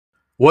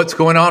What's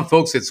going on,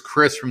 folks? It's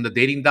Chris from the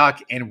Dating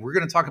Doc, and we're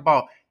going to talk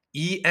about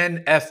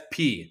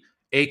ENFP,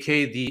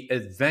 aka the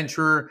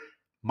Adventurer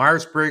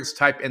Myers-Briggs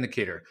Type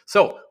Indicator.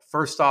 So,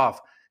 first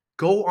off,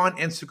 go on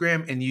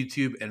Instagram and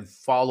YouTube and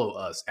follow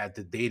us at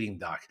the Dating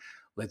Doc.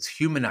 Let's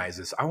humanize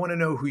this. I want to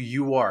know who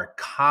you are.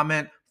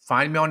 Comment,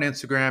 find me on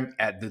Instagram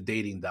at the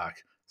Dating Doc.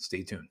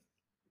 Stay tuned.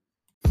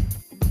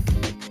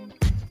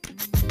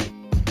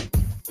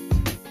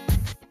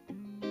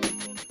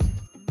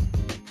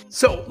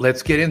 So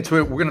let's get into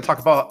it. We're going to talk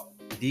about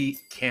the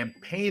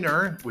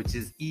campaigner, which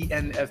is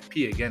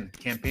ENFP. Again,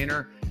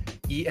 campaigner,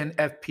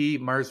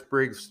 ENFP,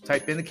 Myers-Briggs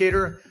Type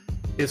Indicator,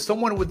 is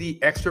someone with the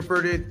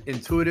extroverted,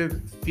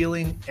 intuitive,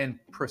 feeling, and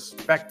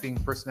prospecting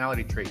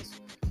personality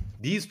traits.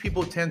 These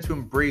people tend to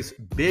embrace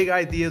big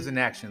ideas and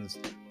actions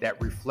that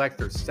reflect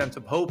their sense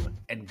of hope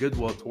and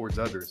goodwill towards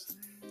others.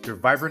 Their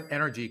vibrant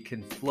energy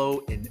can flow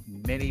in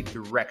many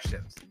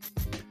directions.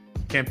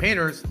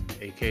 Campaigners,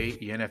 aka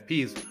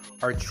ENFPs,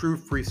 are true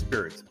free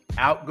spirits,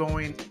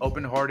 outgoing,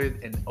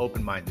 open-hearted, and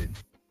open-minded.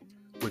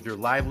 With their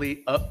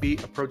lively,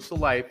 upbeat approach to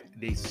life,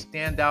 they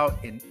stand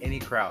out in any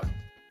crowd.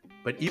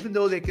 But even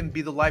though they can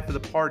be the life of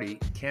the party,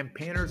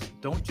 campaigners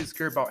don't just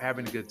care about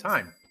having a good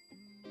time.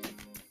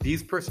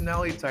 These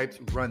personality types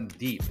run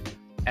deep,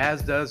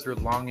 as does their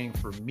longing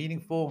for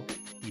meaningful,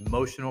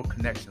 emotional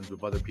connections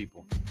with other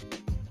people.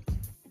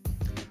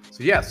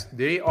 So yes,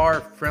 they are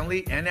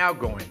friendly and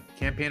outgoing.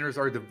 Campaigners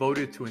are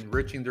devoted to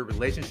enriching their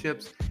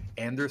relationships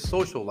and their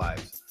social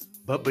lives.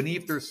 But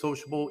beneath their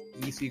sociable,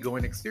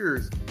 easygoing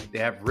exteriors, they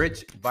have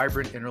rich,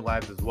 vibrant inner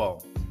lives as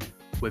well.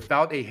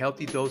 Without a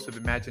healthy dose of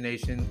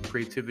imagination,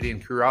 creativity,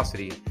 and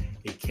curiosity,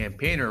 a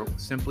campaigner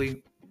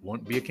simply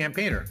won't be a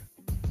campaigner.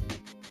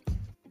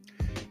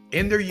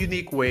 In their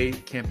unique way,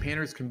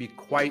 campaigners can be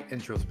quite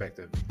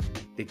introspective.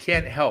 They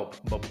can't help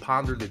but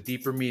ponder the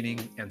deeper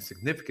meaning and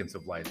significance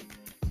of life,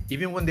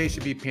 even when they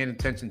should be paying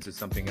attention to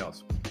something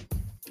else.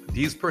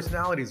 These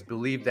personalities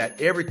believe that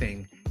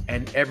everything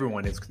and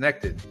everyone is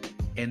connected,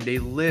 and they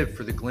live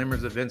for the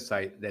glimmers of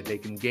insight that they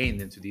can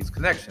gain into these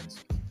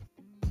connections.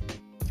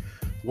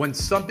 When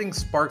something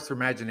sparks their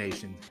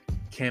imagination,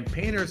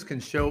 campaigners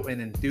can show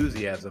an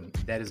enthusiasm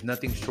that is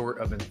nothing short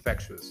of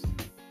infectious.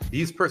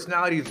 These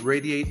personalities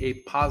radiate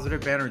a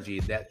positive energy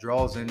that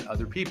draws in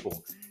other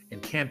people,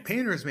 and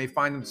campaigners may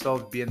find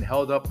themselves being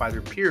held up by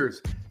their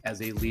peers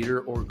as a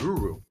leader or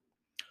guru.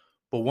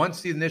 But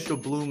once the initial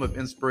bloom of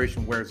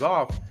inspiration wears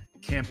off,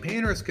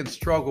 campaigners can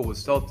struggle with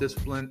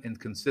self-discipline and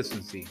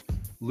consistency,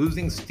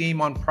 losing steam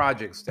on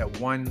projects that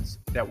once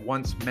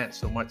meant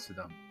so much to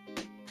them.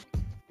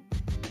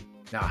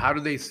 Now, how do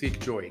they seek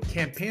joy?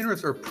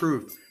 Campaigners are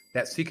proof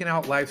that seeking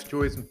out life's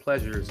joys and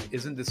pleasures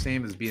isn't the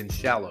same as being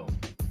shallow.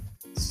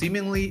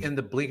 Seemingly in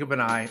the blink of an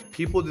eye,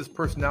 people with this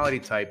personality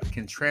type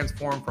can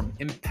transform from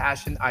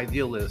impassioned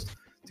idealists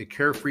to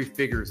carefree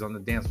figures on the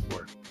dance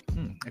floor.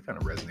 That kind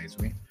of resonates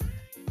with me.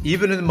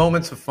 Even in the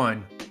moments of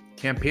fun,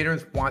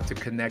 campaigners want to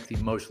connect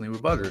emotionally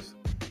with others.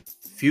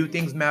 Few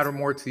things matter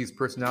more to these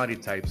personality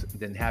types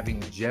than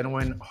having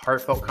genuine,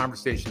 heartfelt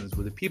conversations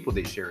with the people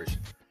they cherish.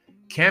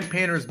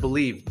 Campaigners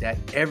believe that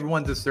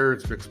everyone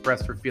deserves to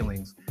express their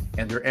feelings,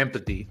 and their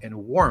empathy and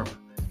warmth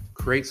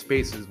create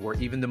spaces where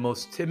even the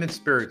most timid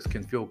spirits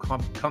can feel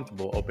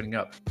comfortable opening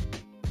up.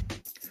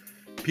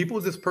 People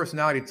with this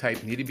personality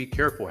type need to be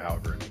careful,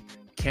 however.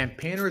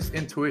 Campaigners'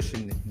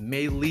 intuition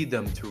may lead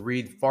them to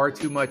read far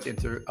too much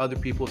into other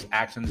people's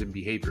actions and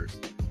behaviors.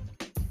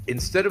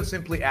 Instead of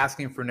simply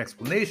asking for an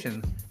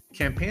explanation,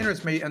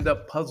 campaigners may end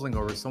up puzzling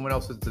over someone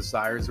else's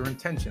desires or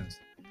intentions.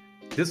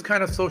 This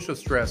kind of social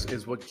stress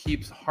is what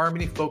keeps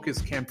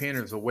harmony-focused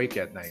campaigners awake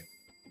at night.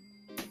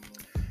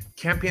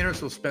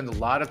 Campaigners will spend a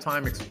lot of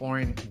time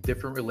exploring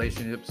different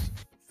relationships,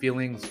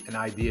 feelings, and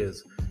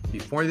ideas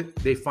before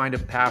they find a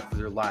path for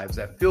their lives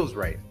that feels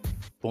right.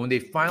 But when they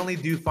finally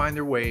do find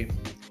their way,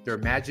 their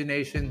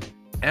imagination,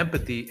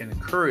 empathy, and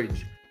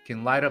courage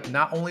can light up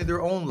not only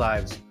their own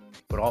lives,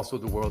 but also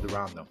the world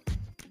around them.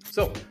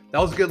 So that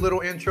was a good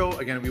little intro.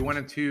 Again, we went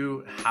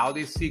into how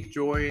they seek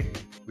joy.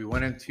 We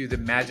went into the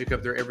magic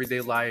of their everyday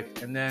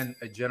life, and then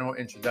a general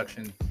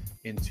introduction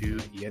into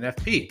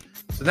ENFP.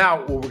 So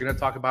now what we're going to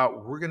talk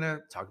about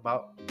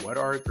what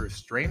are their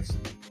strengths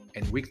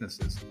and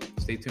weaknesses.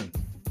 Stay tuned.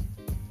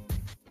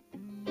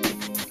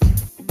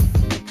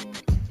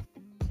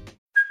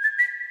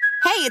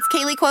 Hey, it's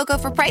Kaylee Cuoco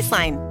for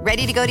Priceline.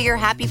 Ready to go to your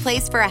happy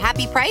place for a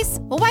happy price?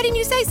 Well, why didn't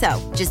you say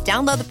so? Just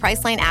download the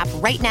Priceline app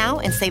right now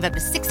and save up to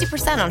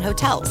 60% on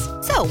hotels.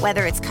 So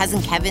whether it's Cousin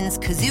Kevin's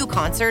Kazoo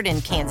Concert in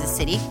Kansas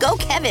City, go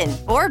Kevin,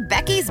 or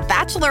Becky's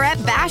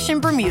Bachelorette Bash in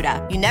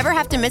Bermuda, you never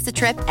have to miss a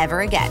trip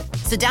ever again.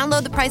 So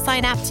download the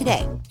Priceline app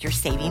today. Your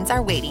savings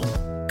are waiting.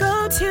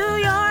 Go to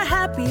your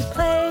happy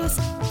place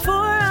for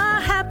a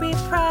happy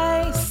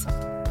price.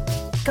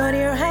 Go to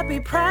your happy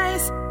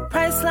price,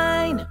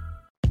 Priceline.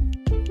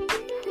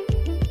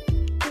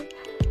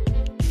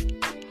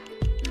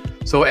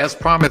 So as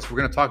promised, we're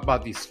going to talk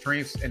about the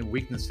strengths and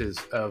weaknesses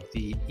of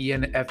the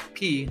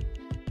ENFP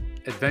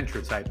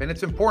adventure type. And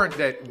it's important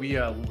that we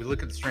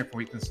look at the strengths and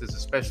weaknesses,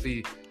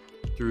 especially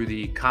through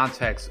the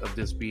context of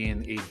this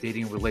being a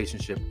dating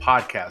relationship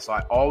podcast. So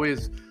I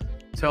always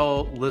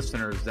tell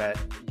listeners that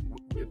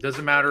it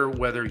doesn't matter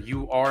whether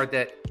you are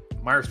that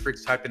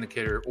Myers-Briggs type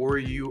indicator or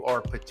you are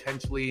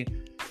potentially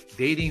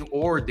dating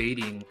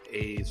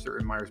a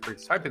certain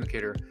Myers-Briggs type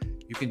indicator,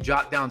 you can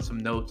jot down some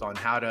notes on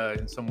how to,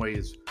 in some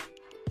ways,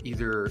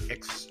 either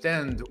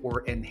extend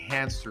or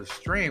enhance their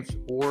strengths,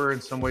 or in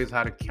some ways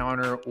how to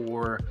counter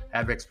or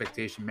have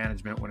expectation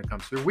management when it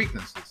comes to their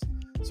weaknesses.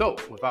 So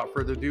without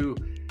further ado,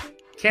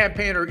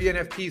 campaigner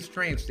ENFP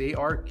strengths, they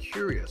are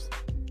curious.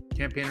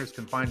 Campaigners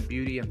can find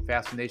beauty and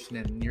fascination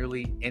in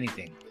nearly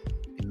anything.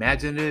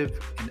 Imaginative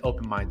and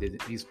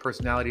open-minded, these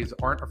personalities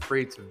aren't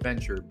afraid to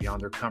venture beyond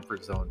their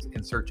comfort zones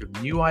in search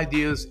of new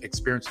ideas,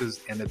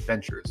 experiences, and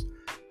adventures.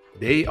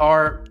 They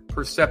are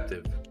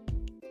perceptive.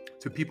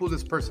 To people with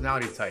this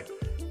personality type,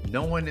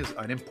 no one is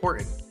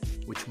unimportant,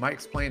 which might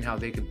explain how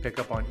they can pick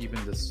up on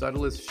even the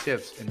subtlest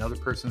shifts in another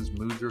person's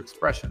moods or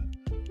expression.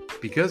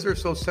 Because they're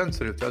so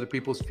sensitive to other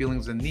people's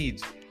feelings and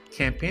needs,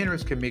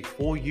 campaigners can make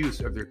full use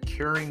of their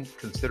caring,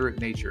 considerate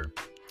nature.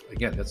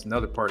 Again, that's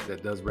another part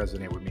that does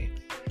resonate with me.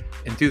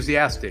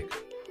 Enthusiastic.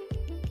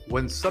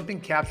 When something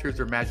captures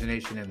their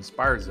imagination and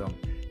inspires them,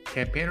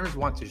 campaigners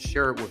want to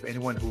share it with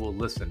anyone who will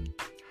listen.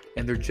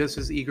 And they're just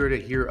as eager to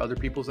hear other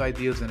people's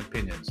ideas and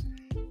opinions,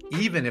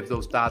 even if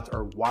those thoughts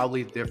are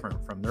wildly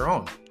different from their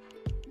own.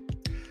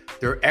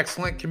 They're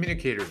excellent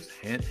communicators.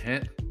 Hint,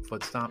 hint,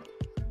 foot stomp.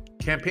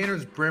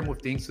 Campaigners brim with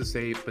things to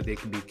say, but they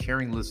can be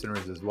caring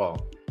listeners as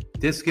well.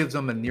 This gives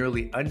them a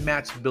nearly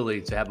unmatched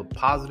ability to have a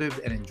positive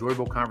and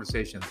enjoyable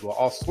conversations with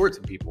all sorts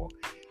of people,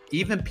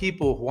 even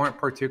people who aren't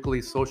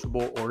particularly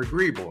sociable or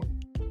agreeable.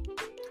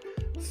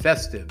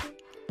 Festive.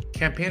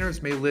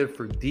 Campaigners may live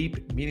for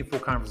deep, meaningful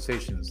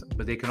conversations,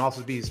 but they can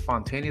also be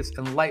spontaneous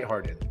and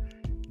lighthearted.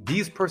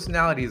 These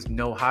personalities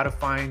know how to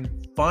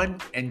find fun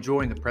and joy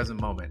in the present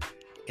moment,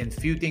 and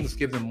few things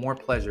give them more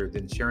pleasure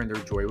than sharing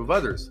their joy with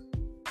others.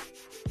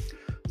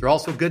 They're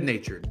also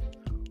good-natured.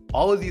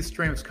 All of these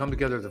strengths come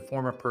together to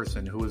form a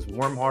person who is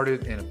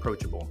warm-hearted and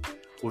approachable,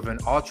 with an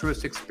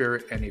altruistic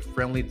spirit and a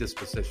friendly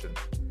disposition.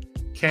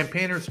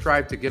 Campaigners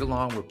strive to get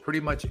along with pretty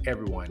much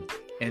everyone,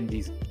 and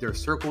their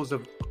circles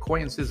of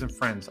acquaintances and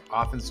friends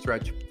often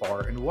stretch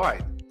far and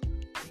wide,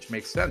 which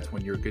makes sense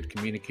when you're a good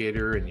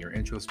communicator and you're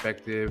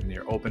introspective and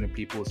you're open to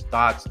people's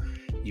thoughts,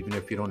 even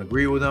if you don't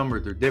agree with them or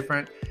they're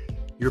different.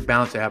 You're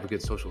bound to have a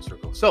good social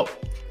circle. So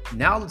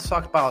now let's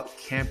talk about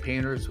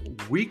campaigners'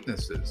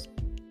 weaknesses.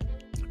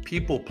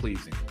 People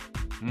pleasing.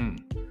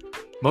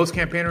 Most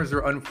campaigners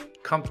are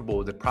uncomfortable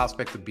with the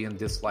prospect of being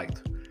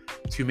disliked.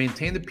 To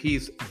maintain the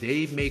peace,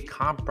 they may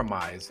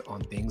compromise on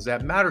things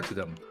that matter to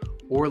them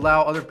or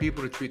allow other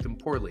people to treat them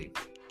poorly.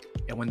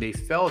 And when they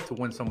fail to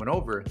win someone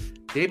over,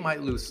 they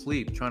might lose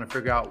sleep trying to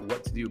figure out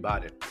what to do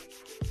about it.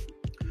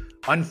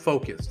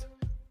 Unfocused.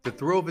 The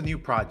thrill of a new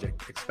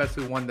project,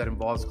 especially one that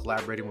involves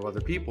collaborating with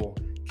other people,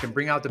 can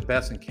bring out the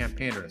best in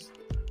campaigners.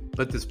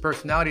 But this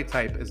personality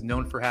type is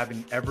known for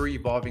having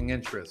ever-evolving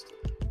interests,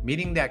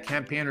 meaning that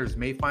campaigners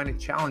may find it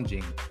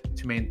challenging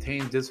to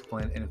maintain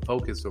discipline and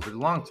focus over the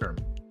long term.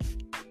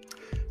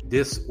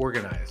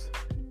 Disorganized.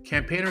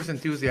 Campaigners'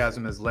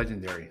 enthusiasm is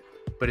legendary,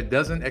 but it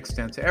doesn't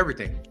extend to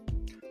everything.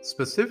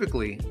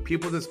 Specifically,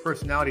 people with this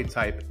personality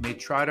type may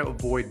try to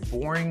avoid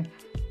boring,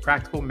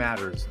 practical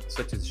matters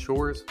such as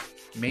chores,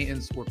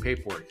 maintenance, or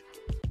paperwork.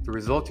 The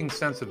resulting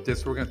sense of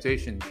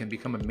disorganization can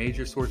become a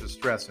major source of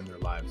stress in their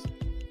lives.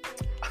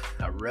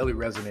 I really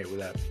resonate with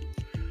that.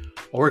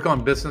 I work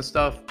on business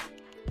stuff,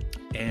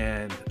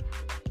 and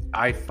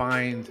I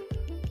find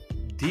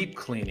deep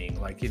cleaning,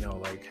 like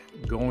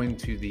going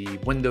to the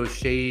window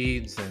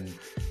shades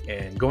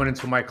and going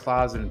into my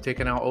closet and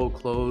taking out old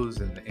clothes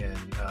and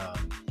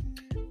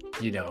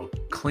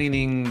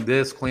cleaning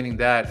this, cleaning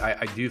that.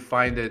 I do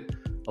find it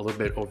a little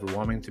bit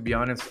overwhelming, to be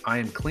honest. I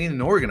am clean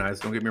and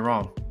organized, don't get me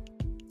wrong.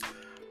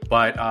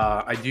 But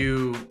I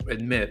do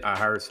admit I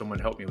hired someone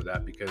to help me with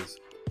that because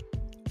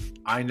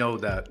I know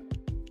that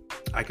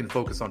I can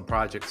focus on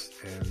projects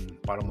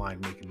and, bottom line,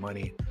 making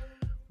money,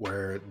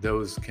 where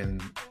those can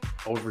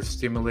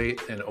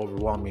overstimulate and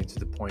overwhelm me to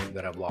the point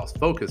that I've lost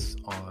focus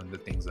on the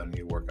things that I need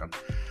to work on.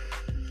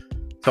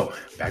 So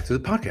back to the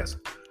podcast.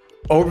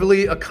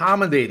 Overly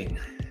accommodating.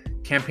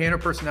 Campaigner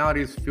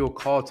personalities feel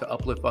called to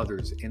uplift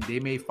others, and they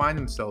may find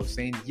themselves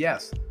saying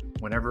yes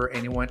whenever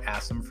anyone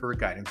asks them for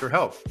guidance or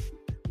help.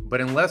 But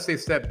unless they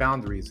set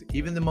boundaries,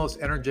 even the most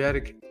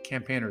energetic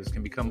campaigners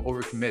can become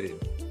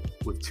overcommitted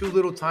with too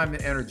little time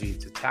and energy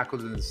to tackle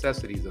the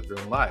necessities of their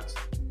own lives.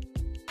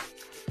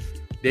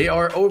 They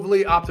are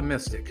overly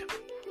optimistic.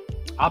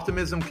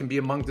 Optimism can be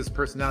among this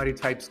personality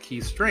type's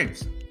key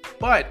strengths,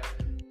 but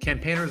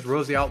campaigners'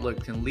 rosy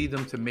outlook can lead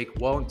them to make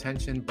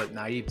well-intentioned but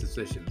naive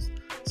decisions,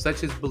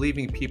 such as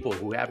believing people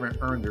who haven't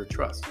earned their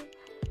trust.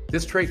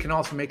 This trait can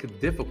also make it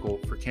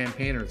difficult for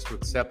campaigners to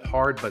accept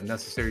hard but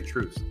necessary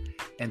truths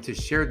and to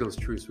share those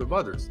truths with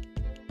others.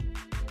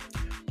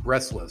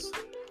 Restless.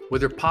 With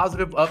their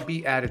positive,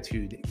 upbeat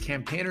attitude,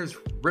 campaigners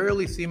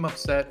rarely seem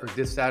upset or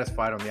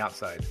dissatisfied on the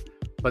outside,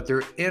 but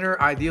their inner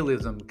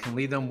idealism can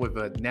leave them with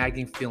a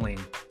nagging feeling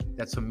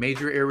that some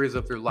major areas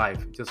of their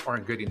life just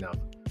aren't good enough,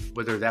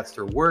 whether that's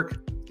their work,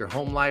 their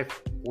home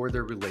life, or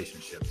their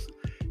relationships.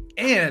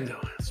 And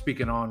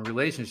speaking on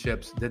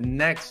relationships, the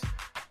next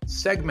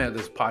segment of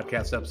this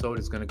podcast episode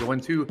is going to go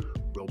into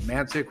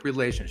romantic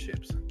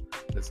relationships.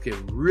 Let's get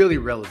really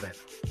relevant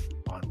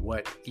on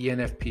what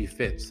ENFP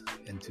fits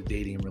into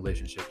dating and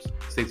relationships.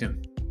 Stay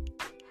tuned.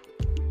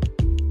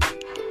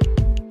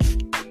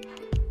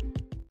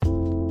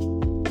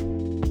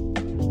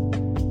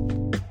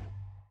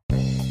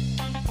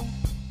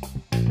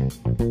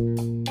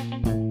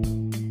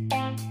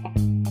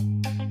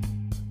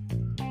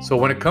 So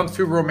when it comes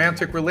to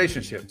romantic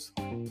relationships,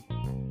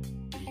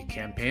 the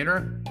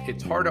campaigner,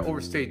 it's hard to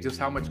overstate just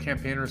how much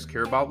campaigners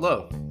care about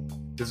love.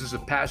 This is a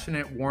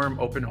passionate, warm,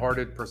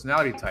 open-hearted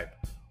personality type,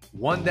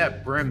 one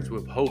that brims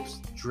with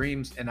hopes,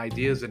 dreams, and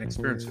ideas and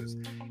experiences.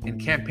 And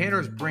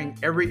campaigners bring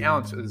every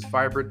ounce of this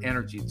vibrant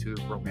energy to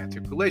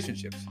romantic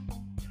relationships.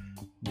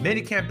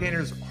 Many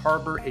campaigners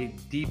harbor a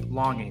deep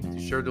longing to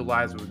share their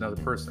lives with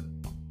another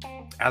person.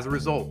 As a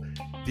result,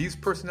 these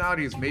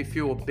personalities may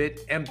feel a bit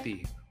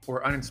empty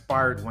or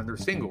uninspired when they're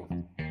single.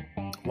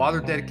 While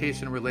their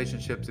dedication in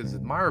relationships is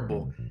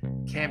admirable,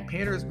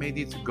 campaigners may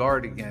need to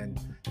guard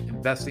against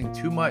investing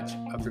too much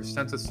of their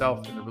sense of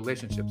self in the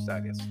relationship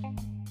status.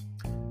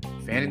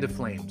 Fanning the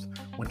flames.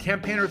 When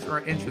campaigners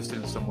are interested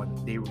in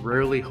someone, they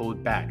rarely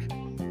hold back.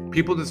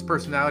 People of this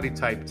personality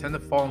type tend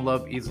to fall in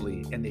love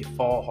easily, and they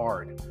fall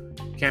hard.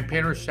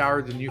 Campaigners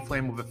shower the new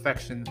flame of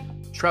affection,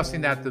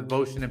 trusting that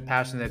devotion and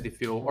passion that they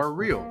feel are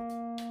real.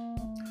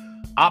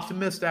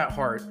 Optimists at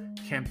heart,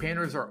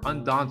 campaigners are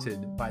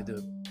undaunted by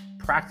the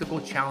practical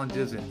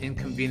challenges and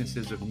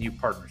inconveniences of new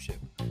partnership.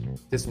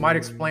 This might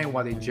explain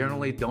why they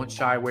generally don't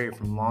shy away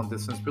from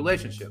long-distance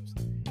relationships.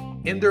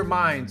 In their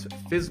minds,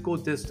 physical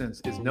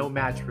distance is no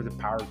match for the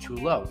power of true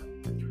love.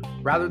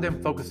 Rather than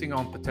focusing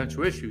on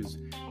potential issues,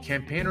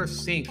 campaigners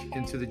sink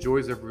into the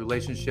joys of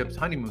relationships'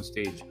 honeymoon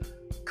stage,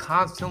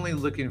 constantly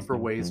looking for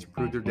ways to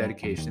prove their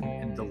dedication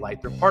and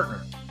delight their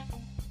partner.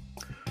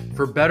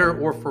 For better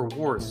or for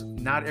worse,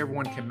 not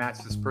everyone can match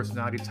this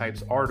personality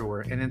type's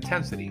ardor and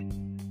intensity.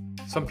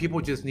 Some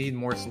people just need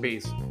more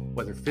space,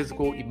 whether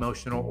physical,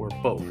 emotional, or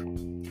both.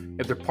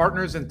 If their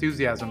partner's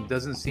enthusiasm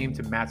doesn't seem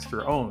to match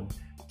their own,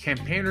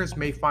 campaigners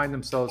may find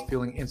themselves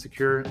feeling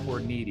insecure or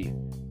needy.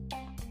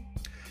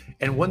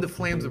 And when the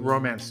flames of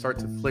romance start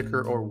to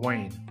flicker or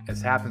wane,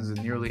 as happens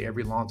in nearly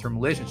every long-term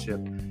relationship,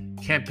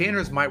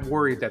 campaigners might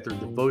worry that their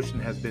devotion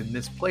has been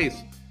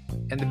misplaced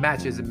and the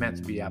match isn't meant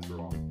to be after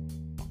all.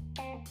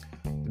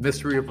 The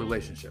mystery of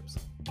relationships.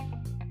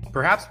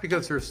 Perhaps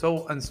because they're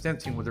so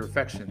unstinting with their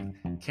affection,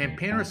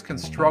 campaigners can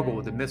struggle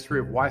with the mystery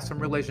of why some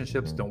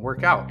relationships don't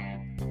work out.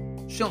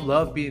 Shouldn't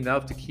love be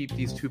enough to keep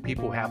these two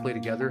people happily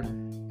together,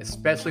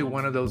 especially when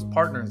one of those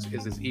partners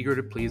is as eager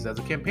to please as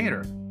a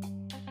campaigner?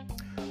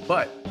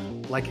 But,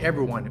 like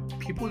everyone,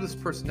 people with this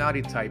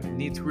personality type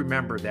need to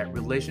remember that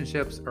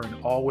relationships are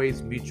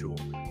always mutual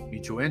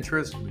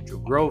interest, mutual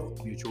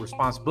growth, mutual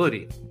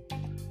responsibility.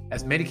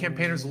 As many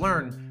campaigners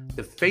learn,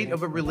 the fate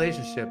of a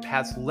relationship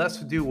has less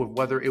to do with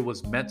whether it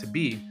was meant to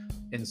be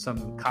in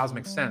some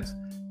cosmic sense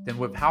than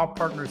with how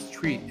partners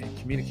treat and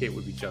communicate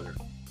with each other.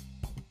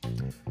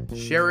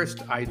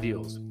 Cherished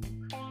ideals.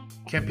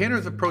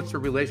 Campaigners approach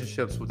their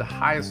relationships with the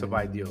highest of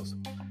ideals.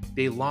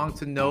 They long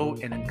to know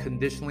and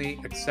unconditionally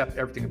accept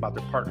everything about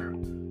their partner,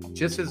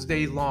 just as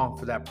they long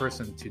for that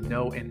person to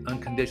know and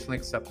unconditionally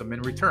accept them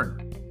in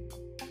return.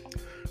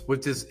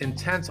 With this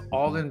intense,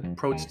 all-in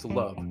approach to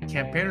love,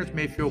 campaigners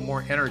may feel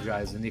more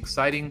energized in the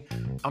exciting,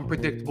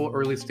 unpredictable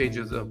early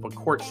stages of a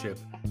courtship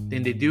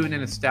than they do in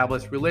an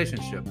established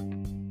relationship.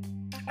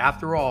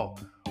 After all,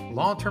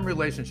 long-term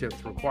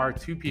relationships require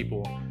two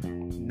people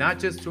not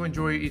just to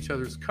enjoy each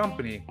other's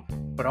company,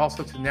 but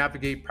also to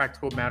navigate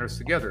practical matters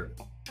together,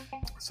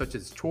 such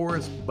as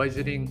chores,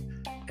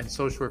 budgeting, and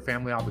social or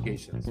family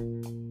obligations.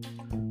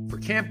 For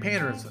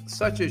campaigners,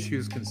 such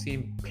issues can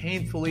seem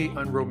painfully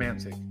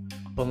unromantic.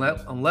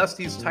 But unless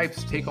these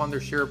types take on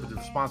their share of the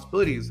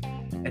responsibilities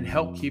and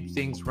help keep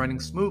things running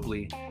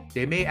smoothly,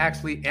 they may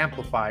actually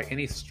amplify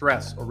any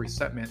stress or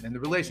resentment in the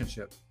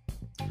relationship.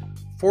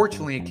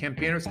 Fortunately,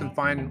 campaigners can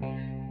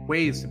find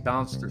ways to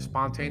balance their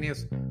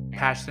spontaneous,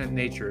 passionate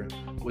nature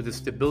with the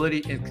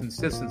stability and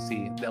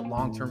consistency that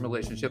long-term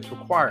relationships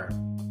require.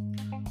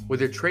 With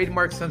their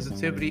trademark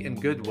sensitivity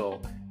and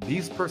goodwill,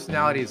 these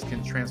personalities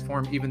can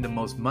transform even the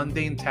most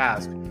mundane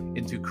task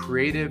into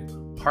creative,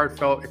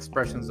 heartfelt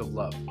expressions of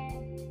love.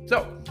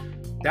 So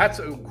that's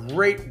a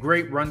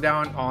great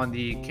rundown on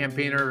the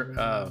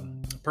campaigner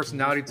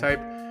personality type.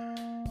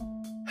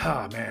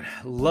 Oh man,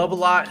 love a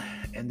lot,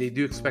 and they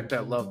do expect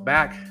that love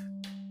back.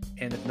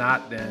 And if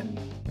not, then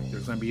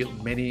there's going to be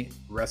many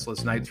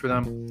restless nights for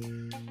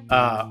them.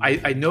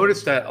 I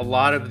noticed that a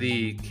lot of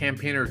the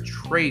campaigner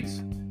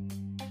traits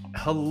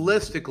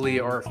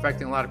holistically are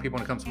affecting a lot of people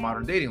when it comes to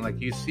modern dating.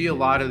 Like you see a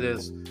lot of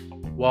this,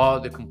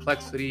 while the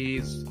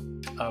complexities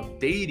of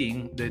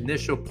dating, the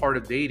initial part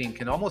of dating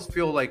can almost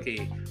feel like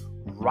a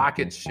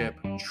rocket ship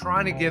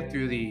trying to get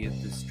through the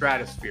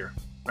stratosphere,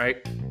 right?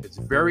 It's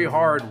very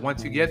hard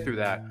once you get through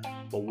that,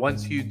 but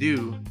once you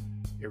do,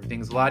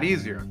 everything's a lot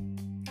easier,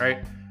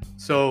 right?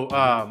 So,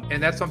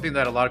 and that's something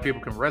that a lot of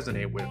people can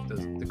resonate with.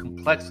 The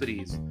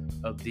complexities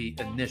of the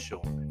initial,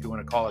 if you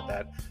want to call it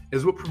that,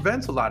 is what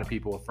prevents a lot of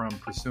people from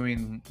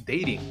pursuing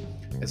dating,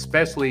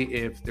 especially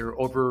if they're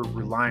over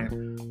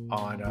reliant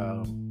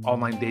on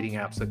online dating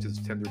apps such as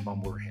Tinder,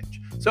 Bumble, or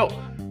Hinge. So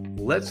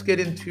let's get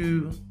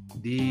into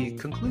the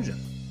conclusion.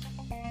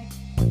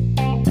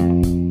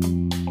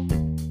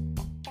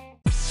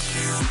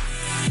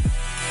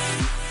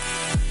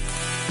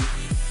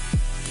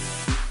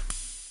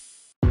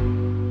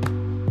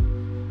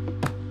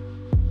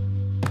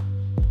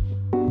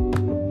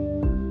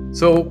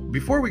 So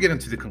before we get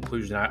into the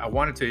conclusion, I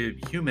wanted to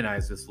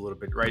humanize this a little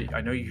bit, right?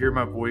 I know you hear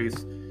my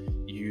voice.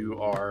 You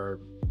are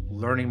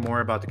learning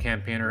more about the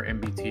Campaigner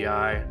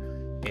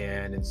MBTI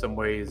and in some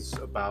ways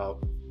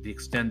about the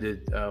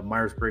extended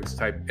Myers-Briggs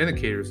type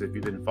indicators if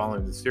you've been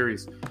following the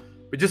series.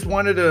 But just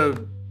wanted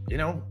to,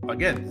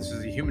 again, this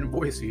is a human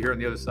voice here on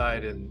the other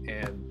side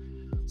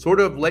and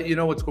sort of let you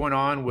know what's going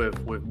on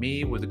with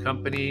me, with the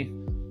company.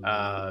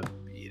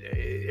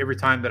 Every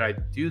time that I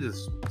do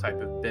this type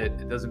of bit,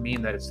 it doesn't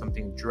mean that it's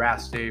something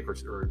drastic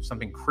or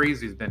something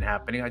crazy has been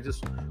happening. I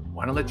just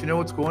want to let you know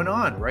what's going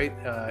on, right,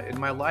 in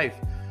my life,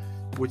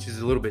 which is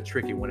a little bit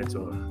tricky when it's a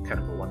kind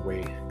of a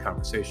one-way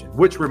conversation.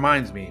 Which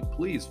reminds me,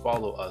 please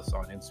follow us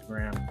on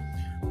Instagram.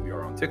 We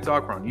are on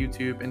TikTok, we're on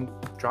YouTube, and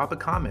drop a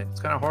comment.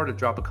 It's kind of hard to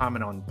drop a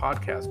comment on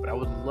podcasts, but I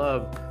would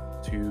love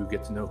to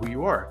get to know who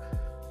you are.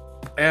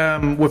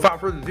 Without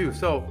further ado,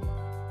 so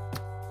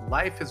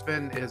life has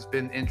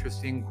been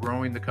interesting,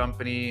 growing the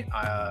company.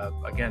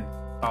 Again,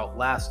 about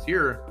last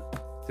year,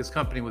 this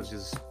company was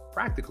just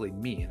practically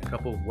me and a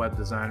couple of web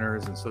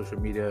designers and social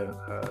media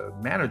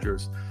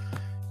managers,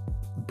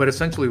 but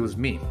essentially it was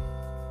me.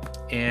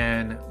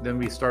 And then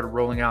we started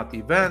rolling out the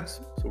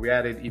events. So we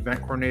added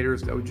event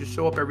coordinators that would just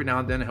show up every now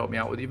and then and help me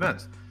out with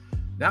events.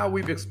 Now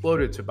we've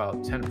exploded to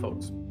about 10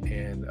 folks,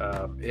 and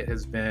it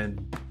has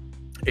been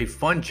a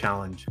fun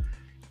challenge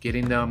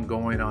getting them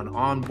going on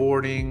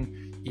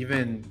onboarding,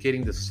 even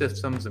getting the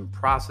systems and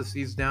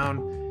processes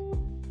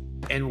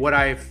down. And what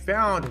I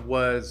found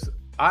was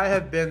I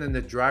have been in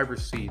the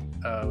driver's seat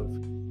of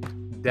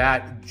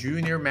that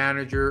junior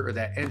manager or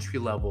that entry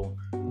level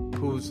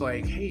who's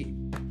like, hey,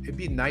 it'd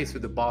be nice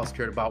if the boss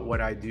cared about what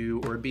I do,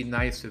 or it'd be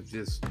nice if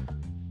this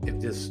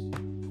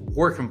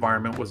work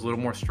environment was a little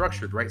more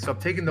structured, right? So I'm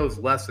taking those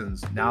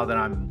lessons now that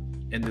I'm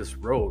in this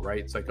role, right?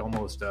 It's like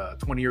almost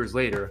 20 years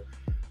later,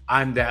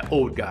 I'm that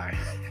old guy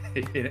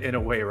in a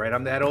way, right?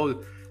 I'm that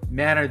old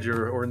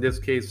manager, or in this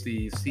case,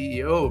 the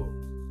CEO.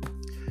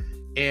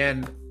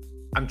 And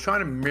I'm trying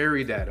to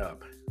marry that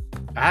up.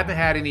 I haven't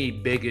had any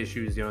big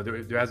issues.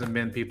 There hasn't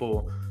been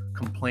people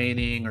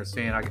complaining or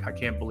saying, I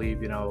can't believe,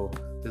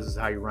 this is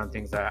how you run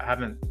things.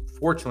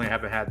 Fortunately, I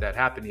haven't had that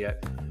happen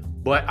yet.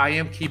 But I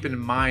am keeping in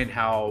mind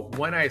how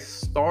when I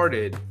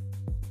started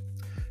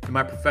in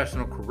my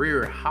professional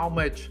career, how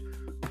much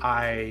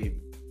I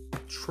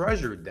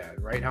treasured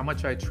that, right? How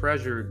much I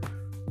treasured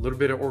a little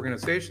bit of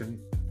organization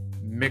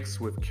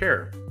mixed with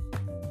care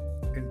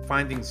and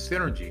finding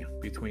synergy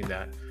between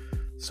that.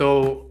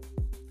 So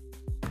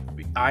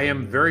I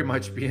am very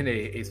much being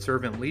a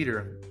servant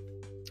leader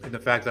in the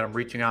fact that I'm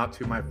reaching out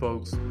to my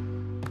folks.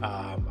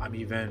 I'm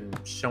even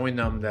showing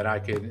them that I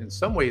can, in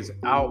some ways,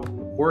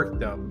 outwork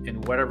them in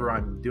whatever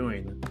I'm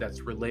doing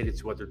that's related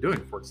to what they're doing.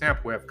 For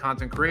example, we have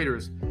content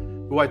creators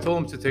who I told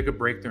them to take a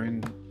break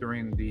during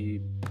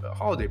the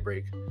holiday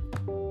break.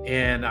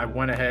 And I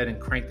went ahead and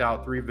cranked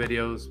out 3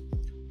 videos.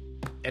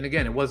 And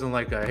again, it wasn't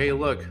like hey,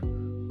 look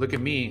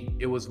at me.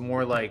 It was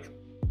more like,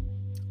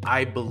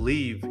 I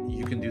believe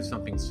you can do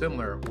something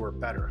similar or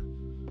better,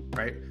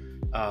 right?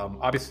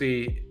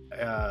 Obviously,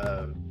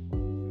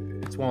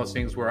 it's one of those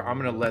things where I'm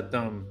going to let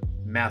them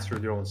master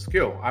their own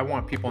skill. I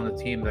want people on the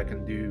team that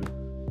can do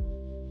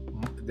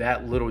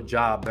that little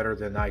job better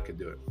than I could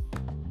do it.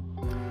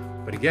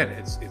 But again,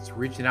 it's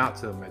reaching out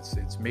to them.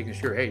 It's making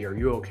sure, hey, are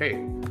you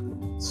okay?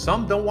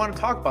 Some don't want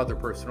to talk about their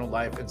personal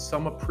life, and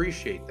some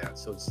appreciate that.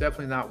 So it's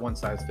definitely not one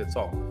size fits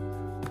all.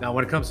 Now,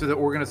 when it comes to the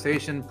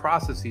organization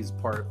processes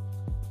part,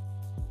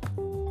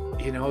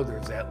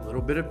 there's that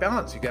little bit of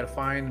balance you got to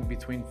find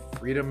between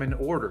freedom and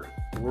order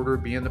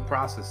being the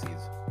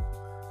processes.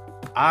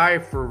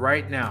 For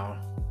right now,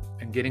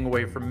 am getting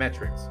away from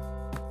metrics.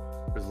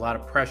 There's a lot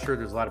of pressure.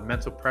 There's a lot of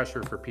mental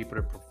pressure for people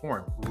to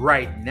perform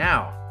right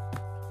now.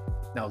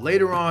 Now,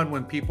 later on,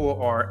 when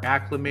people are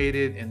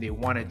acclimated and they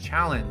want to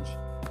challenge,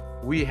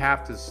 we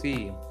have to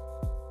see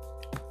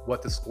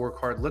what the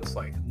scorecard looks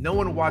like. No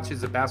one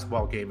watches a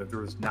basketball game if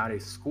there was not a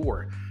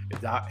score,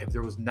 if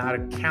there was not a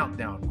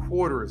countdown,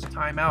 quarters,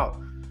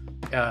 timeout.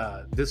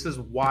 This is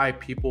why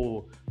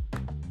people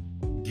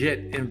get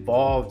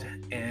involved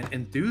and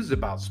enthused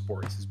about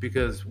sports, is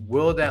because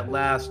will that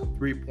last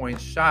 3-point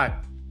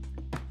shot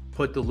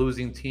put the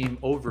losing team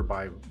over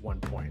by 1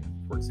 point,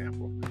 for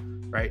example,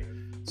 right?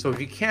 So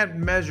if you can't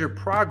measure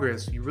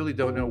progress, you really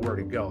don't know where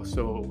to go.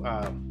 So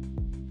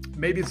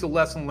maybe it's a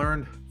lesson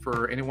learned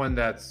for anyone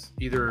that's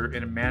either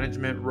in a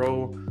management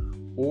role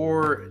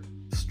or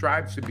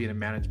strives to be in a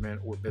management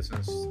or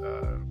business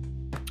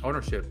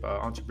ownership,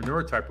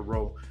 entrepreneur type of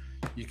role.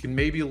 You can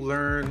maybe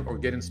learn or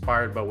get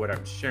inspired by what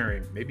I'm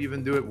sharing, maybe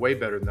even do it way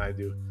better than I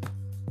do.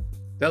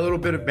 That little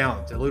bit of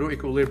balance, a little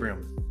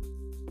equilibrium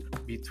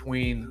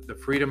between the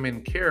freedom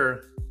and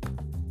care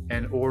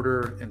and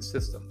order and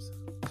systems.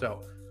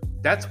 So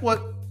that's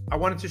what I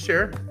wanted to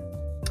share.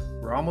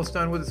 We're almost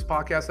done with this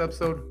podcast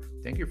episode.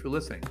 Thank you for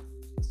listening.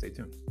 Stay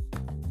tuned.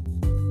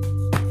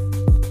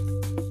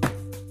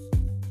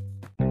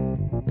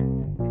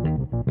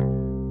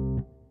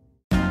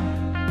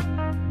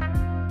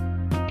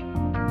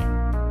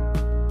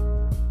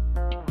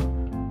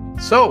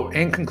 So,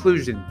 in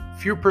conclusion,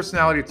 few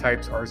personality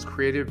types are as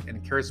creative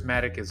and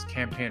charismatic as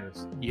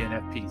campaigners,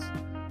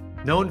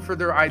 ENFPs. Known for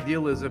their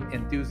idealism and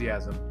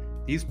enthusiasm,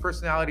 these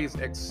personalities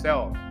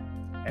excel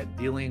at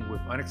dealing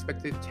with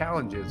unexpected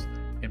challenges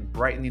and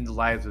brightening the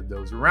lives of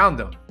those around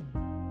them.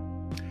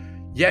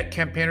 Yet,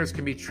 campaigners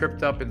can be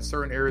tripped up in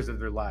certain areas of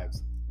their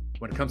lives.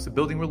 When it comes to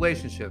building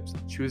relationships,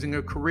 choosing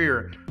a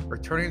career, or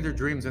turning their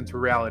dreams into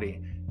reality,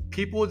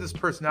 people with this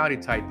personality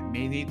type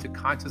may need to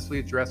consciously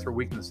address their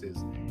weaknesses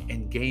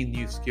and gain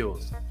new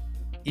skills,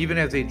 even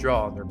as they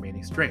draw on their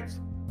many strengths.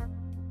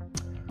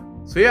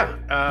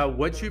 So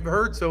what you've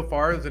heard so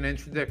far is an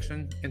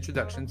introduction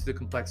to the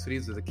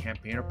complexities of the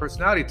campaigner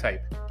personality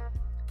type.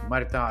 You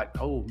might have thought,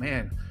 oh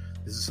man,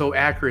 this is so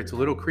accurate, it's a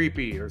little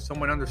creepy, or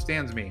someone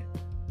understands me.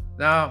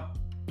 Now,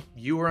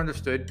 you were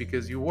understood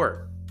because you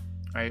were,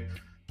 right?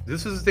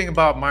 This is the thing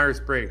about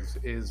Myers-Briggs,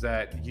 is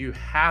that you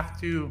have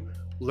to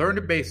learn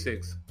the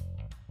basics,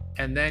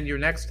 and then your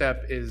next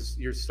step is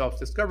your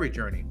self-discovery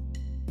journey.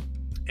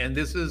 And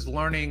this is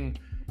learning,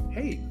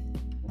 hey,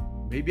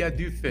 maybe I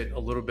do fit a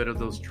little bit of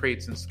those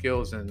traits and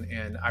skills,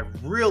 and I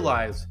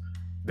realize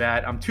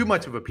that I'm too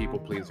much of a people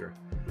pleaser.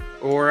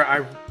 Or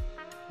I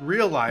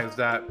realize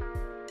that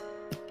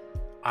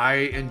I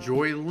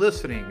enjoy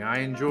listening. I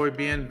enjoy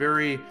being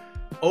very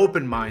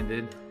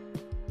open-minded,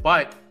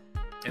 but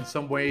in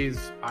some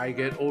ways I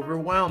get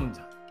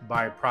overwhelmed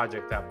by a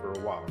project after a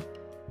while,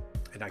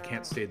 and I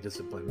can't stay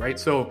disciplined, right?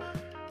 So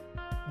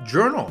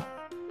journal.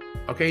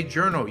 Okay,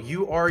 journal.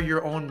 You are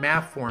your own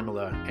math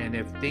formula. And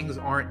if things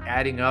aren't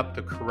adding up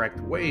the correct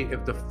way,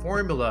 if the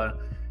formula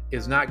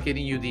is not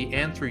getting you the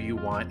answer you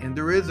want, and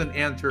there is an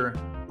answer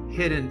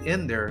hidden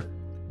in there,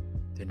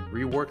 then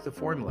rework the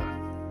formula,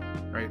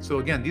 right? So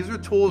again, these are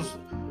tools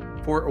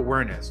for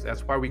awareness.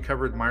 That's why we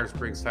covered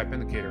Myers-Briggs Type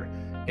Indicator.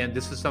 And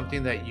this is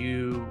something that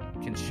you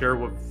can share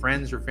with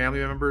friends or family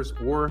members,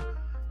 or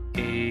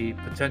a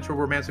potential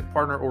romantic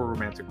partner or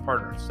romantic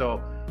partner.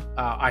 So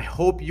I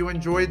hope you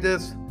enjoyed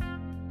this.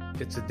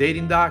 It's a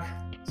Dating Doc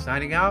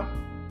signing out.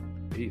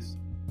 Peace.